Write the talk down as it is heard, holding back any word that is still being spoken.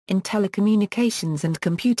In telecommunications and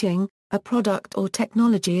computing, a product or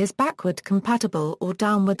technology is backward compatible or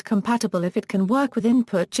downward compatible if it can work with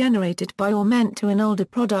input generated by or meant to an older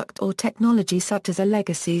product or technology such as a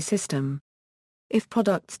legacy system. If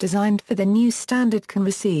products designed for the new standard can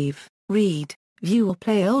receive, read, view or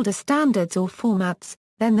play older standards or formats,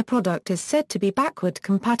 then the product is said to be backward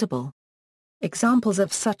compatible. Examples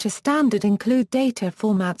of such a standard include data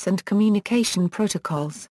formats and communication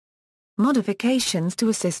protocols. Modifications to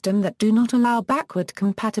a system that do not allow backward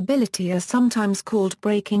compatibility are sometimes called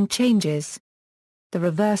breaking changes. The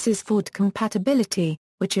reverse is forward compatibility,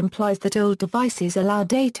 which implies that old devices allow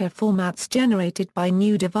data formats generated by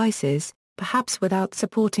new devices, perhaps without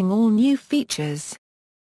supporting all new features.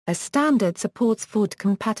 A standard supports forward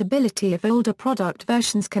compatibility if older product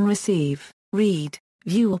versions can receive, read,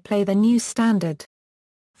 view or play the new standard.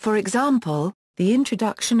 For example, the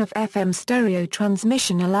introduction of FM stereo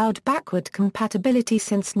transmission allowed backward compatibility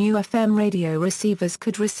since new FM radio receivers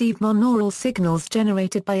could receive monaural signals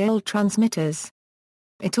generated by old transmitters.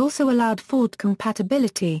 It also allowed forward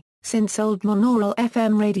compatibility, since old monaural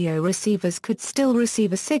FM radio receivers could still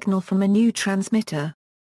receive a signal from a new transmitter.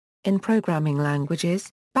 In programming languages,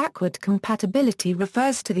 backward compatibility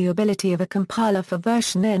refers to the ability of a compiler for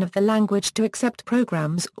version N of the language to accept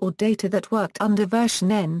programs or data that worked under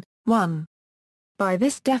version N1. By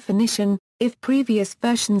this definition, if previous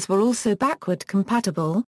versions were also backward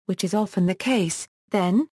compatible, which is often the case,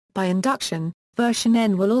 then, by induction, version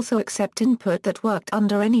N will also accept input that worked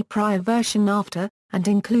under any prior version after, and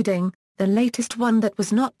including, the latest one that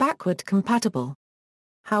was not backward compatible.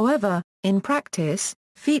 However, in practice,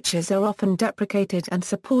 features are often deprecated and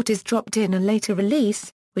support is dropped in a later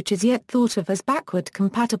release, which is yet thought of as backward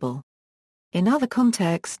compatible. In other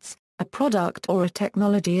contexts, a product or a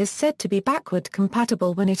technology is said to be backward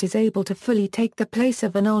compatible when it is able to fully take the place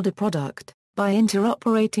of an older product, by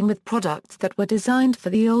interoperating with products that were designed for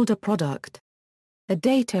the older product. A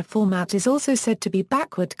data format is also said to be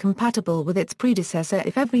backward compatible with its predecessor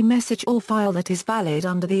if every message or file that is valid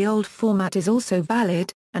under the old format is also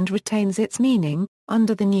valid, and retains its meaning,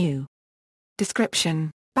 under the new. Description: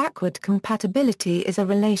 backward compatibility is a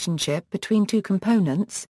relationship between two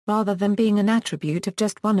components, rather than being an attribute of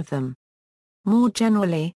just one of them. More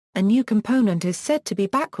generally, a new component is said to be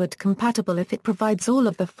backward compatible if it provides all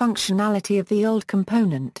of the functionality of the old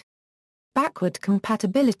component. Backward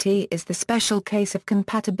compatibility is the special case of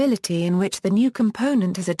compatibility in which the new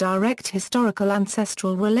component has a direct historical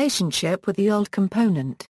ancestral relationship with the old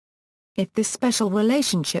component. If this special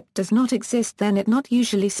relationship does not exist, then it is not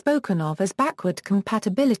usually spoken of as backward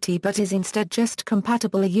compatibility but is instead just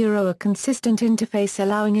compatible, a consistent interface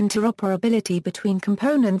allowing interoperability between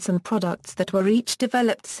components and products that were each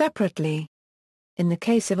developed separately. In the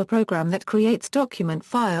case of a program that creates document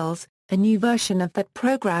files, a new version of that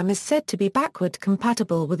program is said to be backward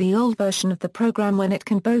compatible with the old version of the program when it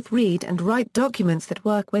can both read and write documents that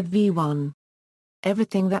work with V1.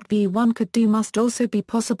 Everything that V1 could do must also be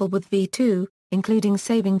possible with V2, including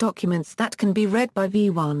saving documents that can be read by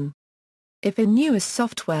V1. If a newest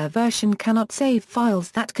software version cannot save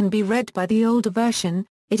files that can be read by the older version,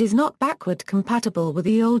 it is not backward compatible with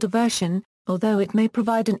the older version, although it may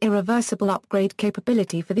provide an irreversible upgrade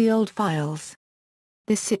capability for the old files.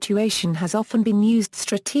 This situation has often been used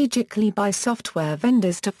strategically by software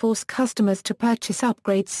vendors to force customers to purchase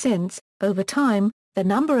upgrades since, over time, the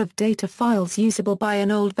number of data files usable by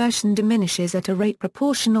an old version diminishes at a rate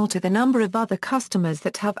proportional to the number of other customers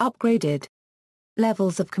that have upgraded.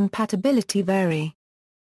 Levels of compatibility vary.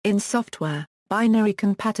 In software, binary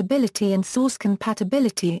compatibility and source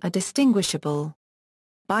compatibility are distinguishable.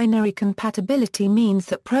 Binary compatibility means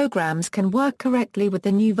that programs can work correctly with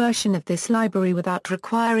the new version of this library without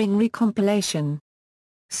requiring recompilation.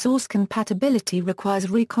 Source compatibility requires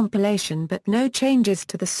recompilation but no changes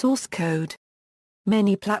to the source code.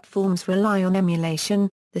 Many platforms rely on emulation,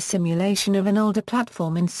 the simulation of an older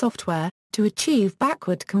platform in software, to achieve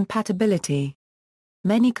backward compatibility.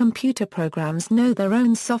 Many computer programs know their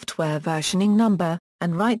own software versioning number,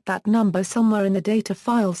 and write that number somewhere in the data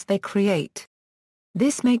files they create.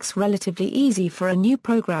 This makes relatively easy for a new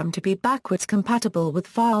program to be backwards compatible with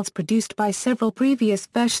files produced by several previous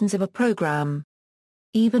versions of a program.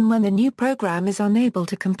 Even when the new program is unable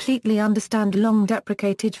to completely understand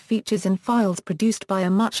long-deprecated features and files produced by a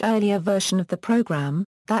much earlier version of the program,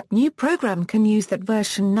 that new program can use that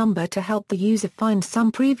version number to help the user find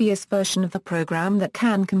some previous version of the program that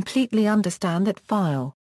can completely understand that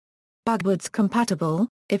file. Backwards compatible: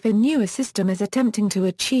 if a newer system is attempting to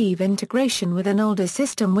achieve integration with an older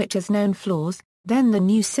system which has known flaws, then the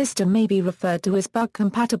new system may be referred to as bug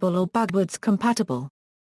compatible or backwards compatible.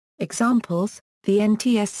 Examples: The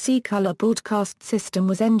NTSC color broadcast system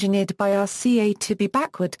was engineered by RCA to be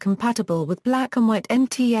backward compatible with black and white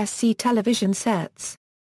NTSC television sets.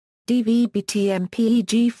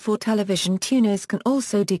 DVB-T-MPEG-4 television tuners can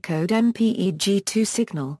also decode MPEG-2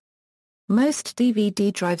 signal. Most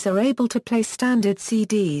DVD drives are able to play standard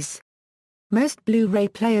CDs. Most Blu-ray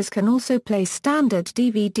players can also play standard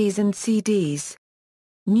DVDs and CDs.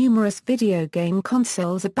 Numerous video game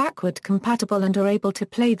consoles are backward compatible and are able to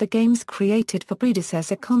play the games created for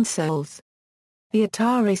predecessor consoles. The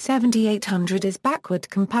Atari 7800 is backward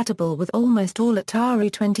compatible with almost all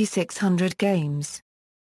Atari 2600 games.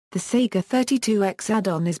 The Sega 32X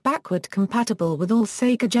add-on is backward compatible with all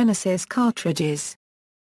Sega Genesis cartridges.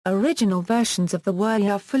 Original versions of the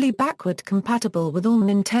Wii are fully backward compatible with all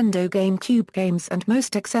Nintendo GameCube games and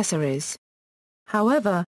most accessories.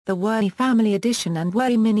 However, the Wii Family Edition and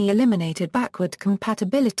Wii Mini eliminated backward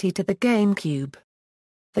compatibility to the GameCube.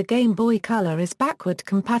 The Game Boy Color is backward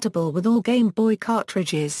compatible with all Game Boy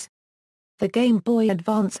cartridges. The Game Boy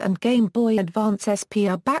Advance and Game Boy Advance SP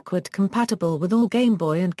are backward compatible with all Game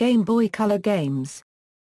Boy and Game Boy Color games.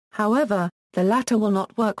 However, the latter will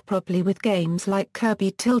not work properly with games like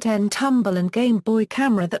Kirby Tilt and Tumble and Game Boy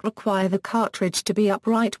Camera that require the cartridge to be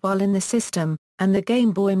upright while in the system, and the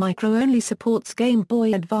Game Boy Micro only supports Game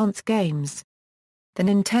Boy Advance games. The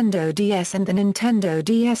Nintendo DS and the Nintendo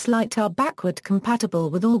DS Lite are backward compatible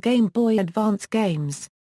with all Game Boy Advance games.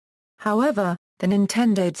 However, the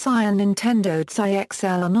Nintendo Tsai and Nintendo Tsai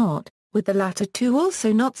XL are not, with the latter two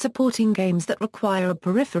also not supporting games that require a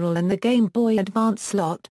peripheral in the Game Boy Advance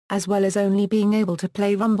slot, as well as only being able to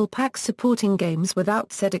play Rumble Pack supporting games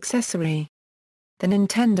without said accessory. The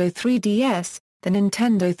Nintendo 3DS, the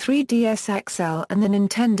Nintendo 3DS XL and the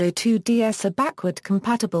Nintendo 2DS are backward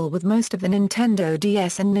compatible with most of the Nintendo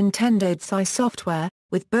DS and Nintendo Tsai software,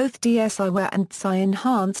 with both DSiWare and Tsai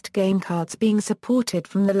enhanced game cards being supported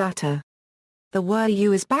from the latter. The Wii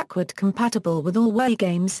U is backward compatible with all Wii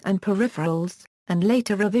games and peripherals, and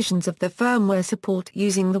later revisions of the firmware support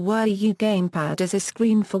using the Wii U gamepad as a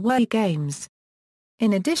screen for Wii games.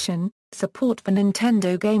 In addition, support for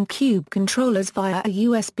Nintendo GameCube controllers via a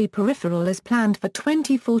USB peripheral is planned for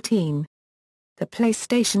 2014. The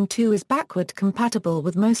PlayStation 2 is backward compatible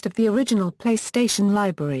with most of the original PlayStation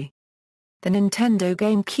library. The Nintendo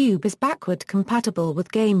GameCube is backward compatible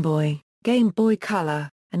with Game Boy, Game Boy Color,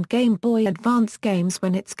 and Game Boy Advance games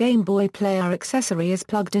when its Game Boy Player accessory is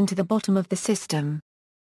plugged into the bottom of the system.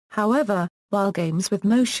 However, while games with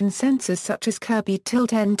motion sensors such as Kirby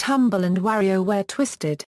Tilt and Tumble and WarioWare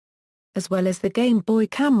Twisted, as well as the Game Boy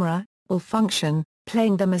Camera, will function,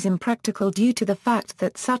 playing them is impractical due to the fact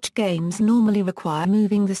that such games normally require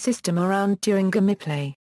moving the system around during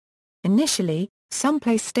gameplay. Initially, some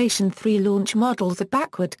PlayStation 3 launch models are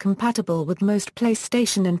backward compatible with most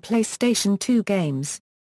PlayStation and PlayStation 2 games.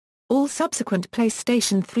 All subsequent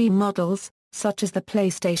PlayStation 3 models, such as the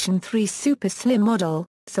PlayStation 3 Super Slim model,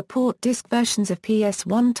 support disc versions of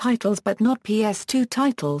PS1 titles but not PS2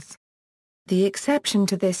 titles. The exception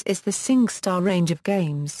to this is the SingStar range of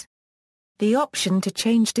games. The option to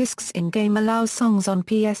change discs in-game allows songs on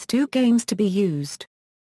PS2 games to be used.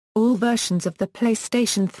 All versions of the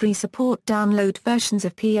PlayStation 3 support download versions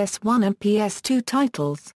of PS1 and PS2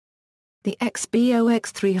 titles. The XBOX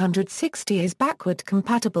 360 is backward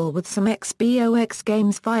compatible with some XBOX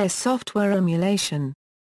games via software emulation.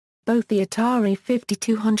 Both the Atari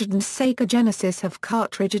 5200 and Sega Genesis have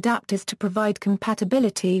cartridge adapters to provide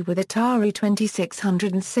compatibility with Atari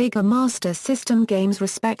 2600 and Sega Master System games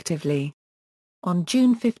respectively. On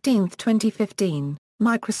June 15, 2015,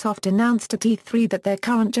 Microsoft announced at E3 that their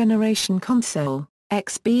current generation console,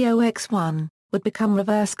 XBOX One, would become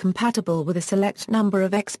reverse compatible with a select number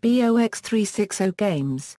of XBOX 360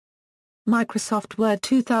 games. Microsoft Word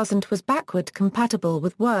 2000 was backward compatible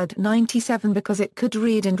with Word 97 because it could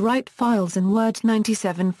read and write files in Word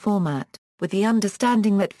 97 format, with the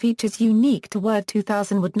understanding that features unique to Word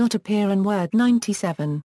 2000 would not appear in Word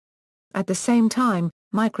 97. At the same time,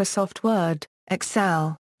 Microsoft Word,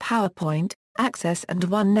 Excel, PowerPoint, Access and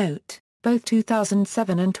OneNote, both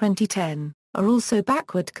 2007 and 2010, are also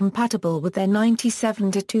backward compatible with their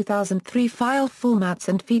 97 to 2003 file formats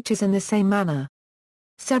and features in the same manner.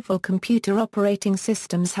 Several computer operating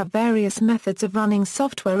systems have various methods of running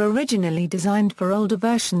software originally designed for older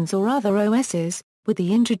versions or other OSs. With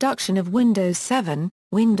the introduction of Windows 7,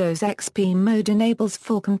 Windows XP mode enables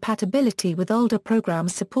full compatibility with older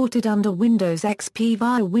programs supported under Windows XP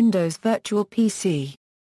via Windows Virtual PC.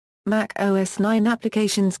 Mac OS 9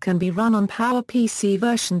 applications can be run on PowerPC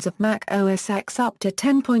versions of Mac OS X up to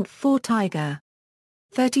 10.4 Tiger.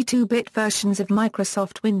 32-bit versions of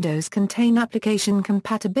Microsoft Windows contain application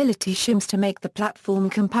compatibility shims to make the platform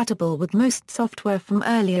compatible with most software from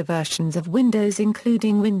earlier versions of Windows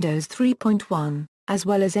including Windows 3.1, as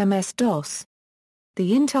well as MS-DOS.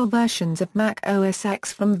 The Intel versions of Mac OS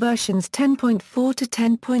X from versions 10.4 to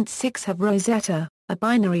 10.6 have Rosetta, a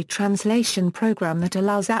binary translation program that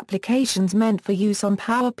allows applications meant for use on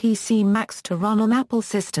PowerPC Macs to run on Apple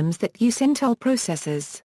systems that use Intel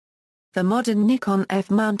processors. The modern Nikon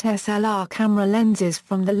F-mount SLR camera lenses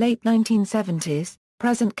from the late 1970s,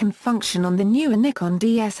 present can function on the newer Nikon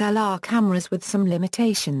DSLR cameras with some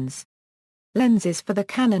limitations. Lenses for the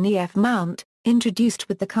Canon EF mount, introduced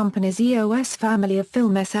with the company's EOS family of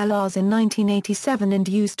film SLRs in 1987 and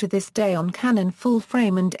used to this day on Canon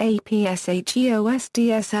full-frame and APS-C EOS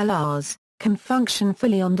DSLRs, can function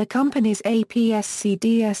fully on the company's APS-C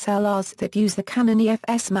DSLRs that use the Canon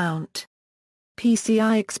EF-S mount.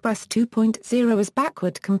 PCI Express 2.0 is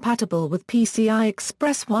backward compatible with PCI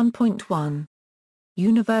Express 1.1.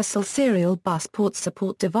 Universal Serial Bus ports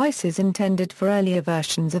support devices intended for earlier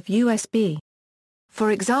versions of USB. For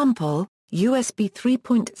example, USB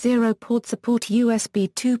 3.0 ports support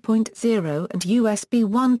USB 2.0 and USB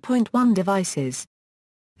 1.1 devices.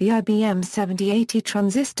 The IBM 7080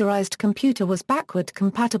 transistorized computer was backward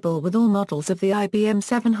compatible with all models of the IBM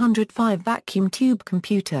 705 vacuum tube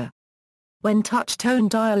computer. When touch-tone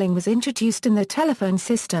dialing was introduced in the telephone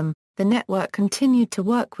system, the network continued to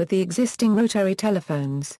work with the existing rotary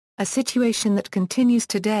telephones, a situation that continues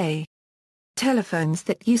today. Telephones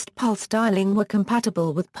that used pulse dialing were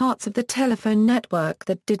compatible with parts of the telephone network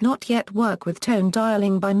that did not yet work with tone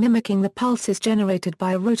dialing by mimicking the pulses generated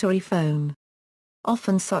by a rotary phone.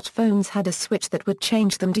 Often such phones had a switch that would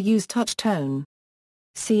change them to use touch-tone.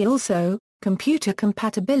 See also, computer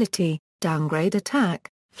compatibility, downgrade attack,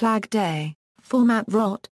 Flag Day, Format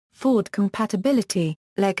Rot, Forward compatibility,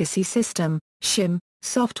 Legacy system, shim,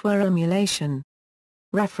 software emulation.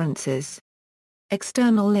 References.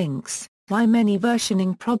 External links, Why many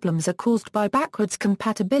versioning problems are caused by backwards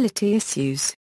compatibility issues.